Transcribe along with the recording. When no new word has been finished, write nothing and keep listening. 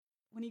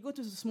when you go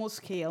to the small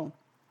scale,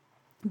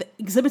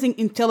 exhibiting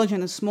intelligence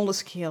on a smaller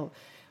scale,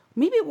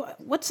 maybe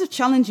what's the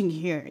challenging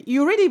here?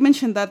 You already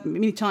mentioned that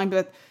many times,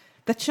 but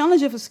the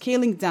challenge of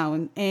scaling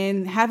down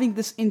and having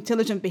this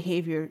intelligent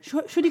behavior,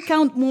 should you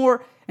count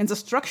more in the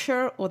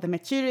structure or the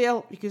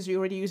material because you're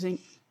already using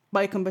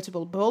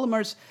biocompatible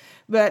polymers?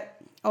 But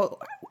oh,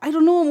 I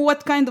don't know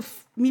what kind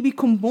of maybe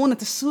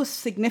component is so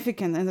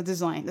significant in the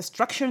design, the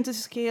structure and the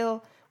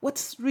scale.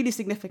 What's really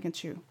significant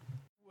to you?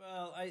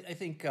 Well, I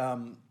think as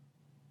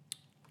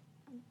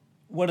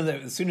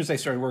soon as I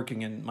started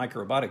working in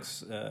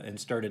microrobotics and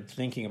started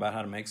thinking about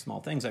how to make small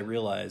things, I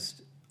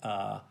realized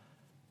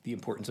the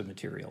importance of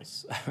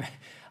materials.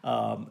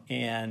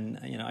 And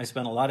I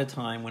spent a lot of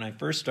time when I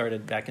first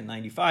started back in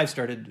 '95,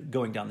 started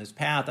going down this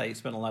path. I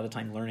spent a lot of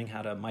time learning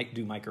how to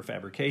do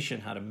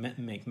microfabrication, how to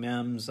make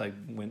MEMS. I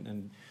went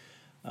and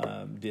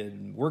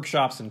did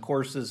workshops and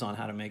courses on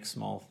how to make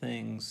small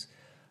things.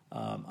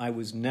 I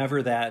was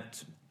never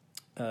that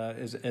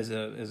as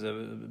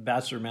a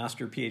bachelor,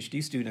 master,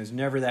 PhD student, I was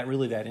never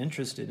really that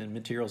interested in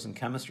materials and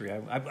chemistry.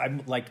 I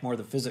liked more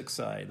the physics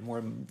side,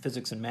 more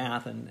physics and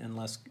math, and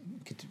less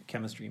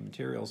chemistry and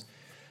materials.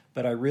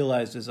 But I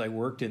realized as I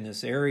worked in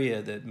this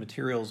area that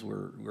materials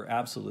were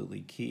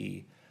absolutely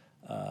key,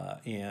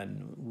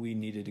 and we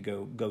needed to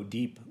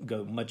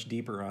go much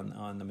deeper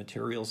on the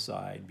materials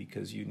side,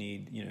 because you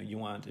need,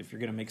 if you're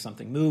going to make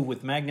something move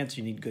with magnets,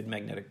 you need good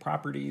magnetic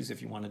properties.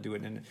 If you want to do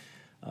it in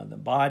the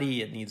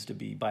body, it needs to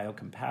be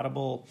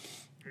biocompatible,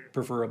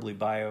 preferably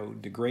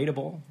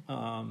biodegradable.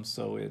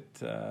 So it,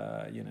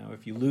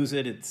 if you lose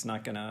it, it's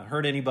not going to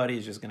hurt anybody.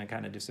 It's just going to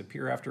kind of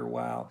disappear after a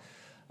while.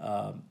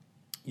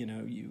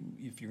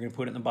 If you're going to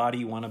put it in the body,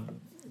 you want to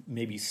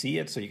maybe see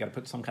it, so you got to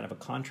put some kind of a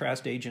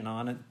contrast agent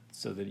on it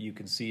so that you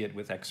can see it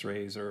with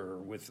X-rays or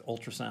with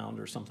ultrasound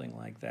or something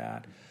like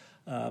that.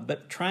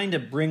 But trying to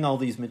bring all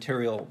these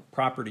material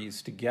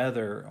properties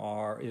together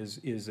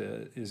is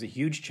a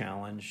huge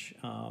challenge.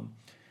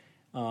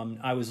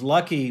 I was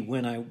lucky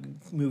when I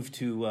moved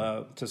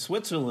to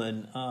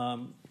Switzerland.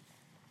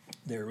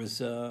 There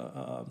was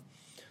a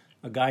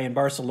guy in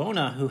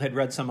Barcelona who had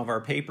read some of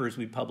our papers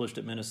we published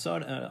at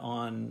Minnesota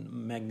on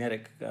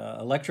magnetic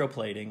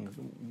electroplating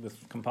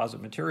with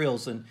composite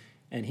materials, and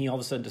he all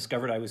of a sudden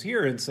discovered I was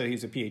here, and so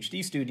he's a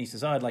PhD student. He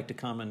says, I'd like to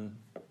come and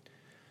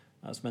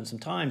spend some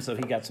time. So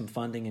he got some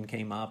funding and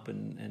came up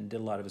and did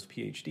a lot of his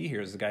PhD here.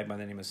 There's a guy by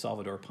the name of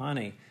Salvador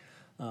Pani.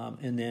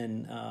 And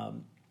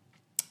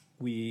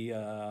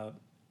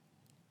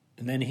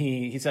then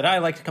he said, I'd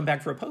like to come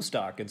back for a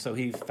postdoc. And so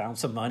he found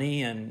some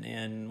money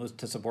and was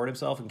to support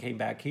himself and came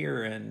back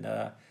here.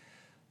 And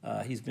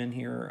he's been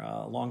here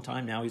a long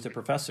time now. He's a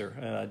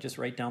professor just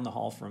right down the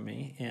hall from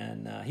me.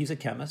 And he's a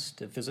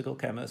chemist, a physical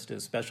chemist.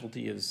 His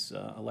specialty is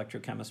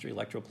electrochemistry,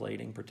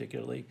 electroplating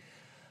particularly.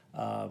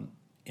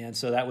 And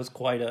so that was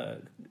quite a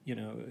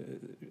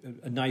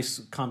nice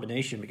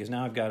combination, because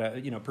now I've got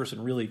a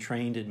person really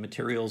trained in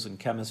materials and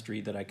chemistry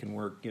that I can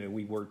work.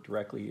 We work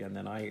directly, and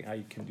then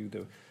I can do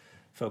the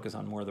focus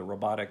on more of the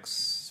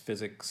robotics,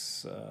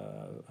 physics,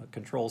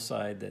 control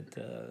side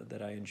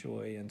that I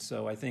enjoy. And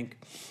so I think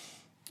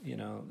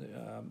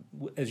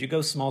as you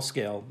go small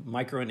scale,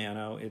 micro and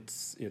nano,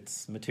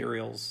 it's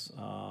materials,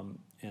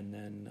 and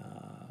then.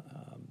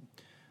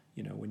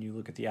 When you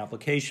look at the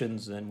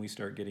applications, then we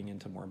start getting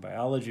into more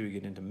biology, we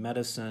get into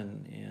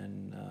medicine,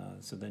 and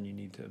so then you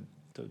need to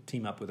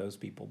team up with those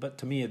people. But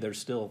to me, there's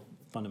still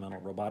fundamental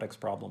robotics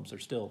problems. They're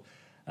still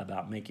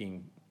about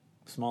making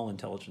small,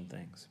 intelligent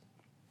things.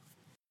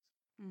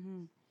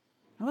 Mm-hmm.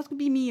 And what could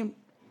be me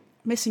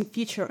missing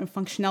feature and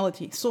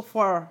functionality so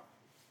far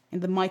in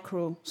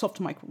the soft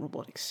micro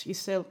robotics? You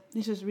said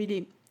this is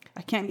really,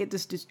 I can't get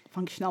this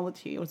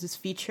functionality or this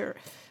feature.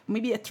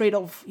 Maybe a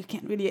trade-off, you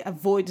can't really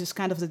avoid this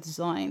kind of the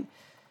design.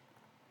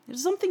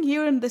 There's something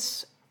here in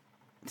this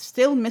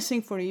still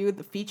missing for you,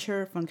 the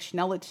feature,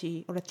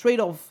 functionality, or a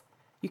trade-off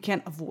you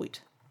can't avoid.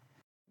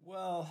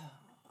 Well,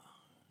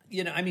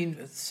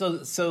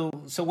 so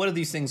what are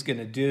these things going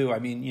to do? I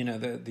mean,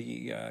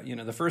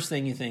 the first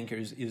thing you think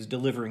is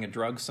delivering a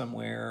drug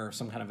somewhere, or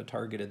some kind of a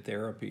targeted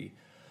therapy.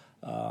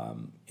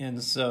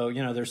 And so,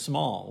 they're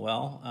small.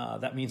 Well,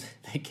 that means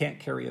they can't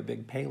carry a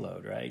big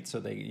payload, right?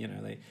 So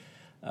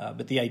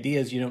but the idea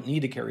is you don't need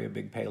to carry a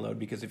big payload,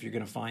 because if you're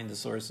going to find the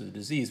source of the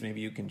disease,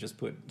 maybe you can just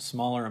put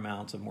smaller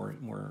amounts of more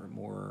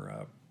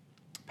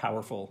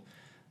powerful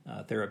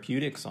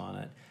therapeutics on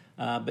it.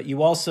 But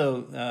you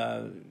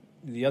also,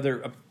 the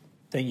other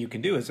thing you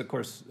can do is, of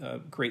course,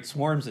 create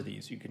swarms of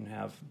these. You can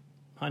have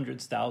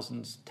hundreds,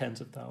 thousands,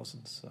 tens of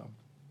thousands,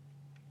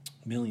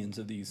 millions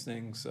of these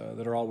things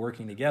that are all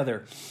working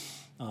together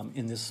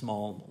in this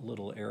small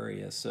little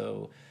area.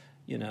 So,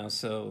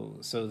 so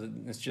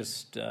it's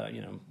just,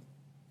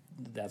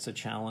 that's a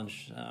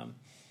challenge.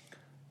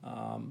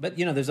 But,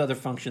 there's other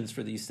functions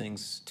for these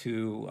things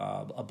too,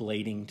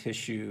 ablating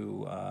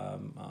tissue.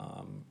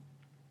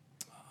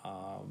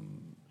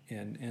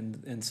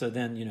 And so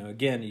then,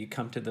 again, you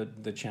come to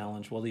the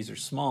challenge, well, these are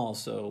small,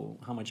 so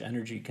how much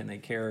energy can they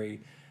carry?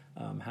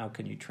 How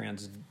can you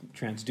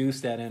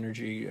transduce that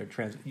energy or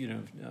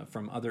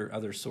from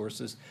other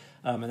sources?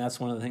 And that's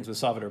one of the things with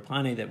Salvatore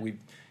Pani that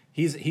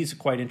he's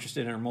quite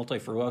interested in our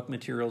multiferroic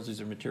materials.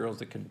 These are materials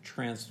that can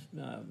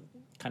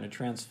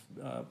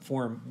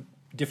transform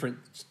different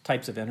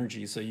types of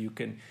energy. So you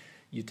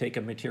take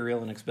a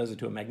material and expose it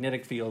to a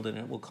magnetic field, and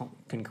it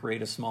can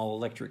create a small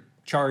electric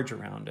charge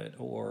around it,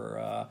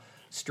 or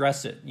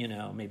stress it,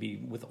 maybe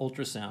with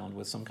ultrasound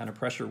with some kind of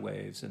pressure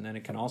waves, and then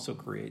it can also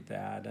create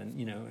that,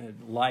 and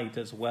light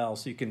as well.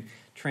 So you can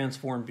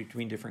transform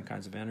between different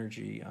kinds of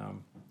energy,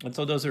 and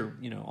so those are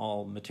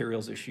all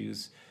materials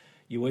issues.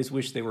 You always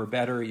wish they were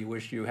better. You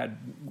wish you had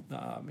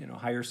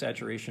higher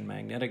saturation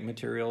magnetic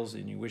materials,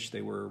 and you wish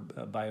they were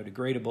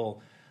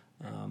biodegradable.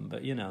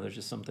 But there's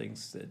just some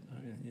things that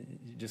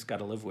you just got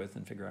to live with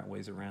and figure out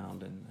ways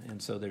around,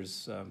 and so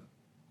there's.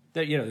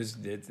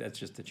 That's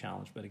just the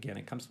challenge. But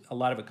again, a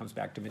lot of it comes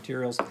back to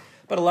materials,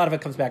 but a lot of it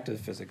comes back to the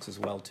physics as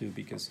well too.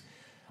 Because,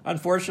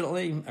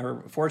 unfortunately,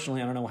 or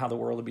fortunately, I don't know how the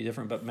world would be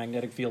different, but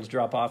magnetic fields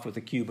drop off with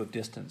a cube of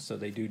distance, so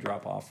they do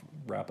drop off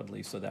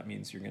rapidly. So that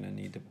means you're going to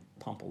need to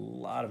pump a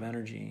lot of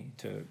energy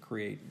to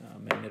create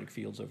magnetic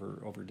fields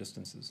over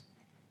distances.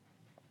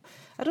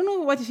 I don't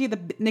know what you see the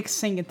next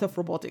thing in tough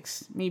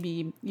robotics.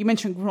 Maybe you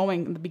mentioned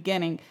growing in the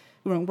beginning,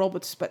 growing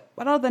robots, but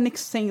what are the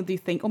next thing do you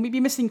think, or maybe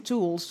missing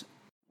tools?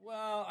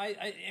 Well,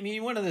 I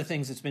mean, one of the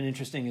things that's been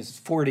interesting is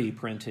 4D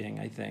printing.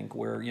 I think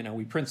where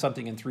we print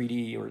something in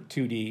 3D or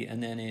 2D,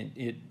 and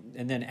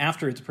then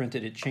after it's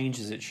printed, it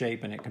changes its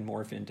shape and it can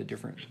morph into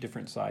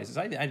different sizes.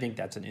 I think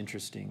that's an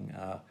interesting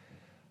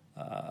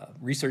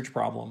research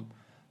problem.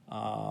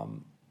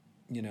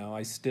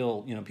 I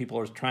still people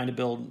are trying to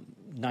build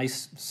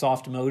nice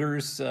soft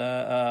motors,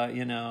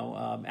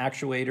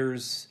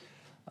 actuators.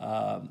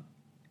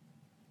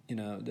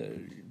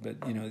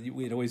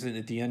 It always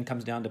at the end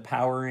comes down to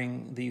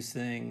powering these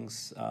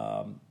things.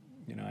 I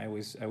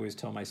always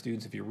tell my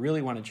students, if you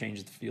really want to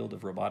change the field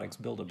of robotics,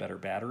 build a better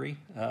battery.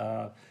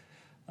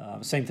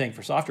 Same thing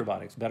for soft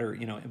robotics.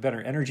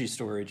 Better energy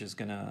storage is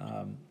going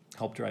to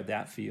help drive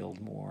that field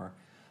more.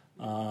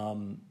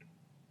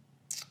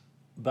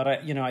 But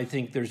I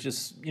think there's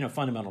just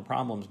fundamental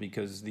problems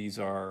because these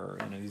are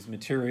these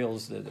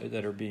materials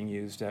that are being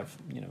used to have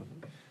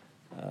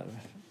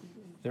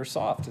they're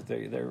soft,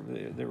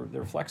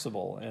 they're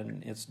flexible,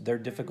 and they're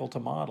difficult to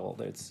model.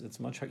 It's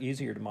much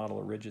easier to model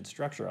a rigid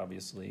structure,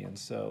 obviously, and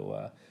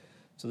so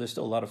there's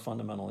still a lot of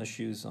fundamental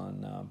issues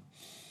on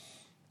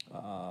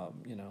how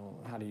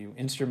do you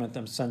instrument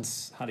them,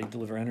 how do you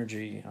deliver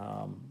energy,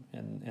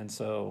 and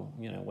so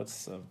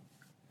what's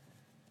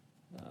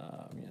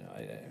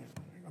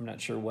I'm not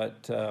sure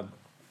what.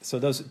 So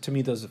those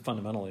are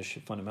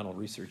fundamental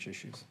research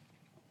issues.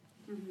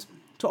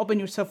 To open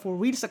yourself for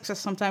real success,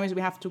 sometimes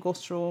we have to go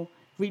through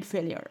real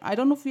failure. I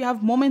don't know if you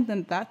have moment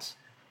in that.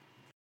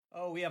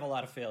 Oh, we have a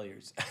lot of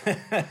failures.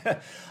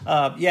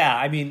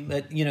 I mean,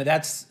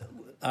 that's.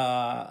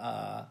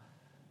 I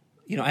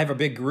have a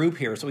big group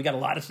here, so we got a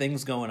lot of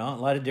things going on,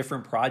 a lot of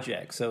different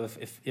projects. So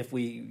if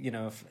we,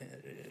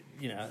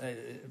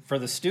 for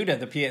the student,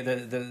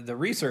 the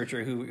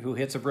researcher who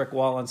hits a brick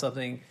wall on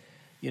something,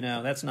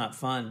 that's not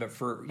fun. But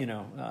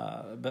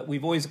but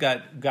we've always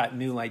got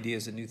new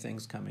ideas and new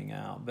things coming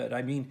out. But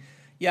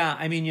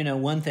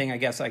one thing I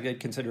guess I could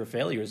consider a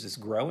failure is this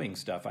growing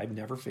stuff. I've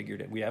never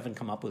figured it. We haven't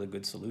come up with a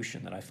good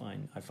solution that I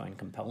find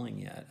compelling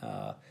yet,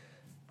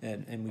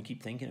 and we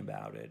keep thinking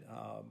about it.